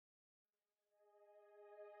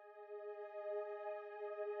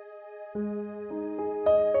We're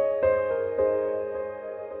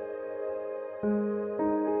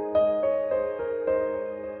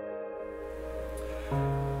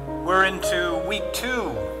into week 2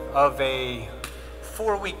 of a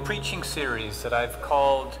 4-week preaching series that I've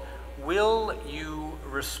called Will You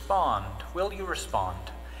Respond? Will You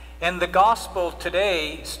Respond? And the gospel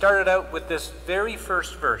today started out with this very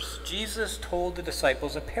first verse. Jesus told the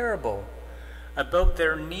disciples a parable about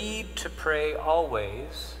their need to pray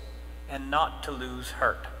always and not to lose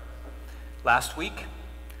heart. Last week,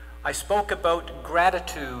 I spoke about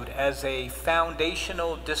gratitude as a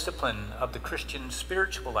foundational discipline of the Christian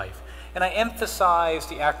spiritual life, and I emphasized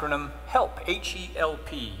the acronym HELP,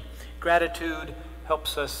 H-E-L-P. Gratitude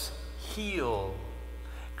helps us heal.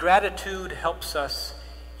 Gratitude helps us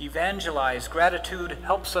evangelize. Gratitude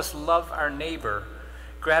helps us love our neighbor.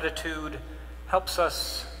 Gratitude helps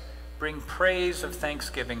us bring praise of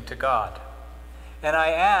thanksgiving to God. And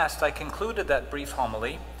I concluded that brief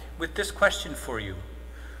homily with this question for you.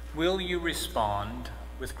 Will you respond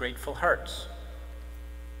with grateful hearts?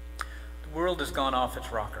 The world has gone off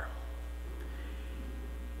its rocker.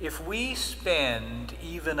 If we spend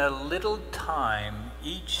even a little time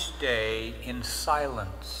each day in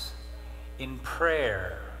silence, in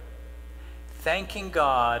prayer, thanking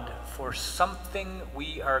God for something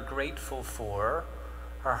we are grateful for,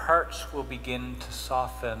 our hearts will begin to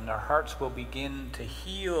soften, our hearts will begin to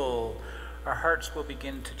heal, our hearts will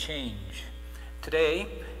begin to change. Today,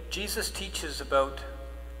 Jesus teaches about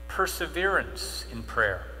perseverance in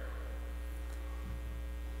prayer.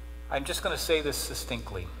 I'm just going to say this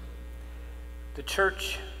succinctly. The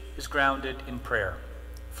church is grounded in prayer.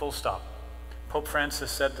 Full stop. Pope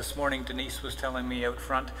Francis said this morning, Denise was telling me out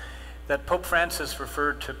front, that Pope Francis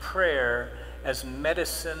referred to prayer as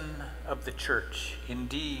medicine of the church.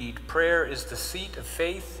 Indeed, prayer is the seat of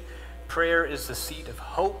faith. Prayer is the seat of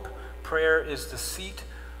hope. Prayer is the seat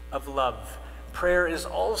of love. Prayer is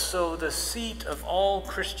also the seat of all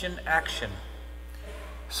Christian action.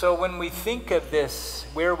 So when we think of this,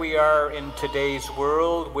 where we are in today's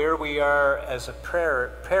world, where we are as a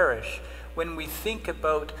parish, when we think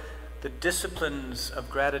about the disciplines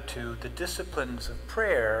of gratitude, the disciplines of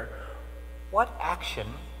prayer, what action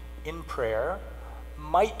in prayer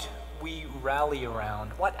might we rally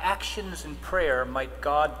around? What actions in prayer might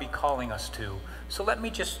God be calling us to? So let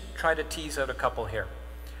me just try to tease out a couple here.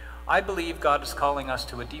 I believe God is calling us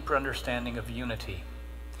to a deeper understanding of unity.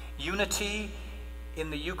 Unity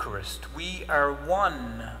in the Eucharist. We are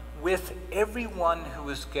one with everyone who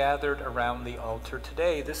is gathered around the altar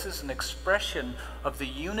today. This is an expression of the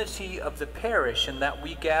unity of the parish in that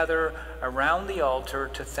we gather around the altar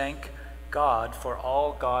to thank God for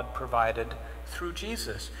all God provided through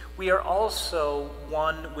Jesus. We are also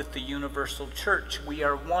one with the universal church. We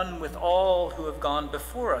are one with all who have gone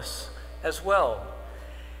before us as well.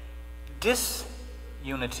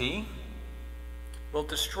 Disunity will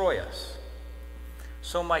destroy us.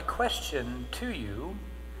 So my question to you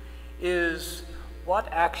is, what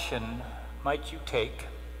action might you take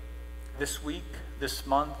this week, this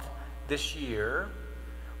month, this year?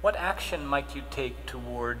 What action might you take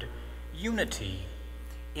toward unity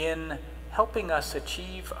in helping us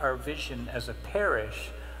achieve our vision as a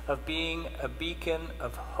parish of being a beacon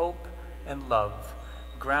of hope and love,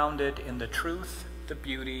 grounded in the truth, the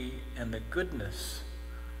beauty, and the goodness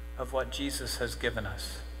of what Jesus has given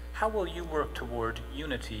us? How will you work toward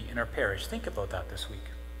unity in our parish? Think about that this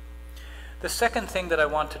week. The second thing that I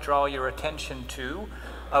want to draw your attention to,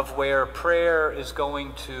 of where prayer is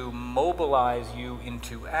going to mobilize you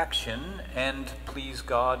into action and please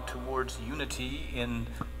God towards unity in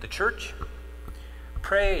the church,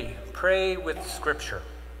 pray with Scripture.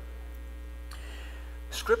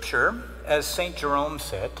 Scripture, as St. Jerome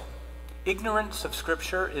said, ignorance of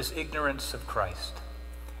Scripture is ignorance of Christ.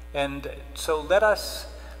 And so let us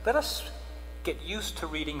get used to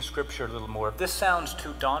reading Scripture a little more. If this sounds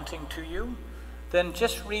too daunting to you, then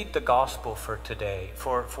just read the gospel for today,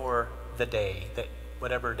 for the day, that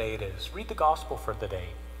whatever day it is. Read the gospel for the day.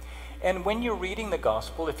 And when you're reading the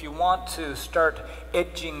gospel, if you want to start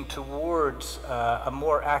edging towards a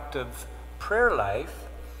more active prayer life,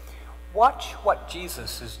 watch what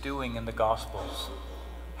Jesus is doing in the gospels.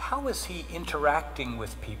 How is he interacting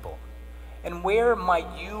with people? And where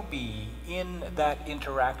might you be in that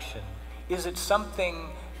interaction? Is it something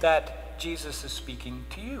that Jesus is speaking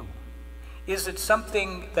to you? Is it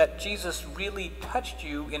something that Jesus really touched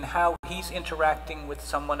you in how he's interacting with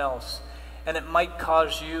someone else? And it might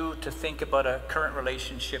cause you to think about a current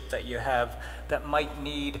relationship that you have that might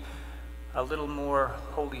need a little more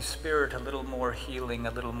Holy Spirit, a little more healing,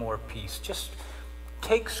 a little more peace. Just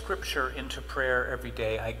take Scripture into prayer every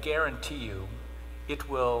day, I guarantee you, it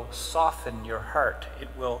will soften your heart. It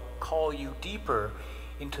will call you deeper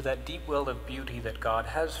into that deep well of beauty that God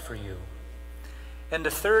has for you. And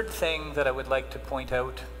the third thing that I would like to point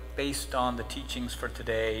out, based on the teachings for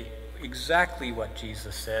today, exactly what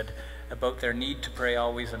Jesus said about their need to pray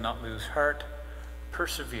always and not lose heart: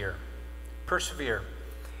 persevere. Persevere.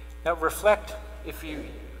 Now reflect,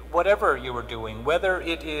 whatever you are doing, whether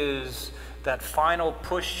it is that final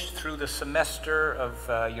push through the semester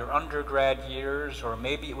of your undergrad years, or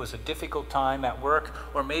maybe it was a difficult time at work,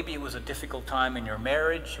 or maybe it was a difficult time in your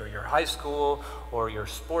marriage or your high school or your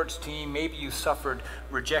sports team. Maybe you suffered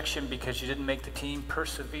rejection because you didn't make the team.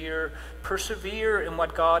 Persevere. Persevere in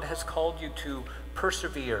what God has called you to.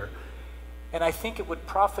 Persevere. And I think it would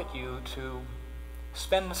profit you to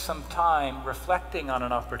spend some time reflecting on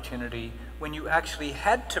an opportunity when you actually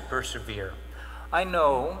had to persevere. I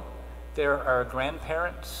know there are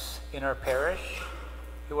grandparents in our parish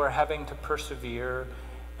who are having to persevere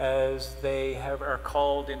as they are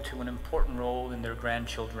called into an important role in their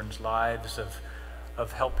grandchildren's lives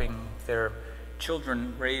of helping their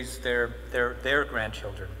children raise their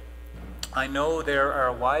grandchildren. I know there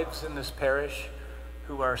are wives in this parish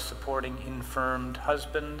who are supporting infirmed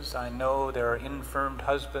husbands. I know there are infirmed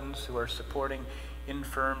husbands who are supporting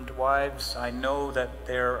infirmed wives. I know that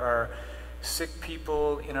there are sick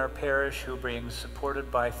people in our parish who are being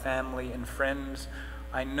supported by family and friends.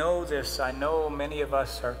 I know this. I know many of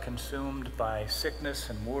us are consumed by sickness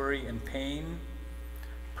and worry and pain.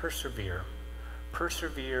 Persevere.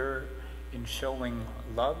 Persevere in showing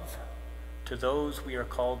love to those we are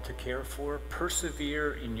called to care for.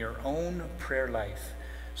 Persevere in your own prayer life.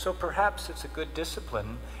 So perhaps it's a good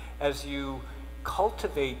discipline as you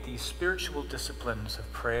cultivate these spiritual disciplines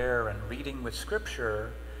of prayer and reading with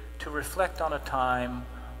Scripture, to reflect on a time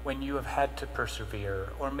when you have had to persevere,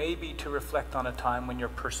 or maybe to reflect on a time when you're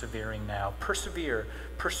persevering now. Persevere,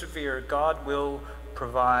 persevere. God will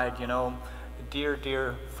provide. You know, a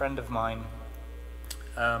dear friend of mine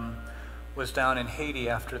was down in Haiti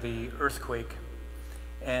after the earthquake,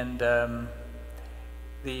 and there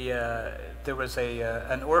was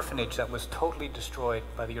an orphanage that was totally destroyed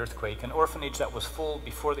by the earthquake, an orphanage that was full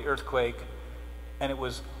before the earthquake, and it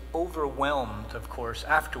was overwhelmed, of course,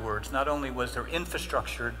 afterwards. Not only was their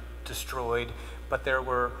infrastructure destroyed, but there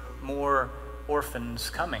were more orphans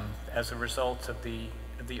coming as a result of the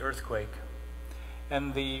earthquake.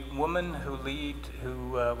 And the woman who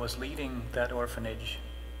was leading that orphanage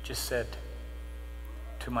just said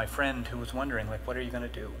to my friend, who was wondering, like, what are you going to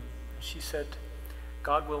do? She said,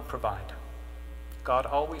 God will provide. God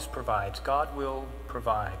always provides. God will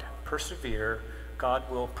provide. Persevere.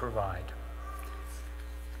 God will provide.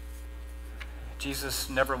 Jesus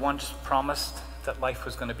never once promised that life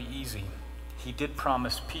was going to be easy. He did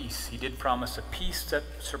promise peace. He did promise a peace that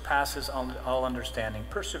surpasses all understanding.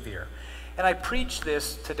 Persevere. And I preach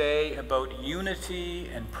this today about unity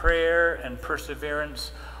and prayer and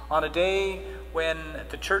perseverance on a day when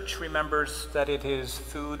the church remembers that it is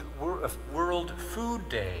World Food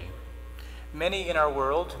Day. Many in our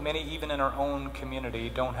world, many even in our own community,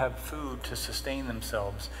 don't have food to sustain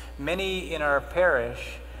themselves. Many in our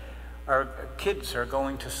parish, our kids are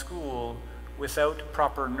going to school without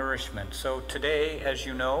proper nourishment. So today, as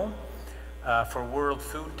you know, for World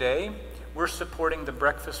Food Day, we're supporting the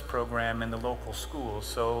breakfast program in the local schools.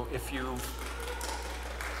 So if you,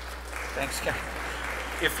 thanks, Ken.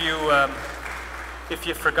 If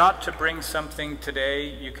you forgot to bring something today,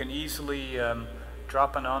 you can easily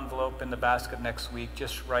drop an envelope in the basket next week.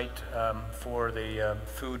 Just write for the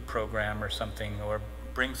food program or something, or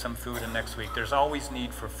bring some food in next week. There's always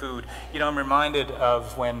need for food. You know, I'm reminded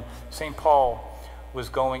of when St. Paul was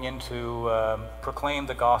going into proclaim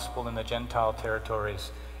the gospel in the Gentile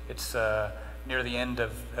territories. It's near the end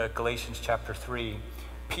of Galatians chapter 3.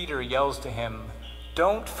 Peter yells to him,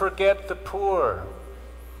 "Don't forget the poor.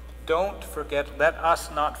 Don't forget, let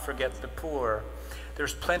us not forget the poor."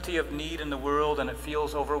 There's plenty of need in the world and it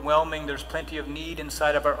feels overwhelming. There's plenty of need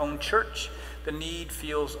inside of our own church. The need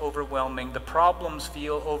feels overwhelming. The problems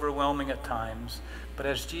feel overwhelming at times. But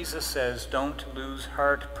as Jesus says, don't lose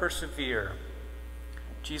heart, persevere.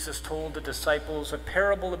 Jesus told the disciples a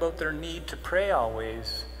parable about their need to pray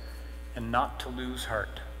always and not to lose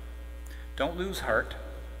heart. Don't lose heart.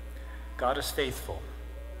 God is faithful.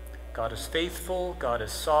 God is faithful. God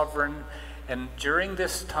is sovereign. And during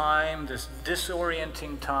this time, this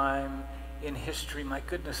disorienting time in history, my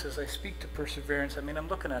goodness, as I speak to perseverance, I mean, I'm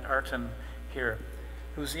looking at Artem here,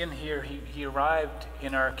 who's in here. He arrived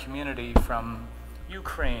in our community from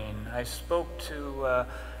Ukraine. I spoke to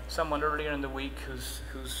someone earlier in the week who's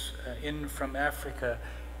in from Africa.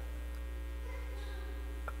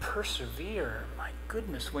 Persevere, my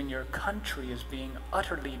goodness, when your country is being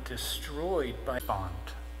utterly destroyed by bond.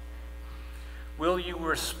 Will you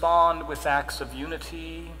respond with acts of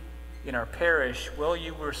unity in our parish? Will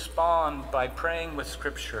you respond by praying with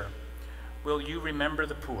Scripture? Will you remember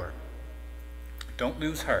the poor? Don't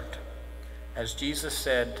lose heart. As Jesus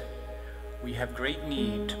said, we have great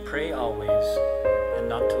need to pray always and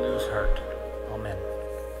not to lose heart.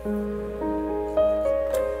 Amen.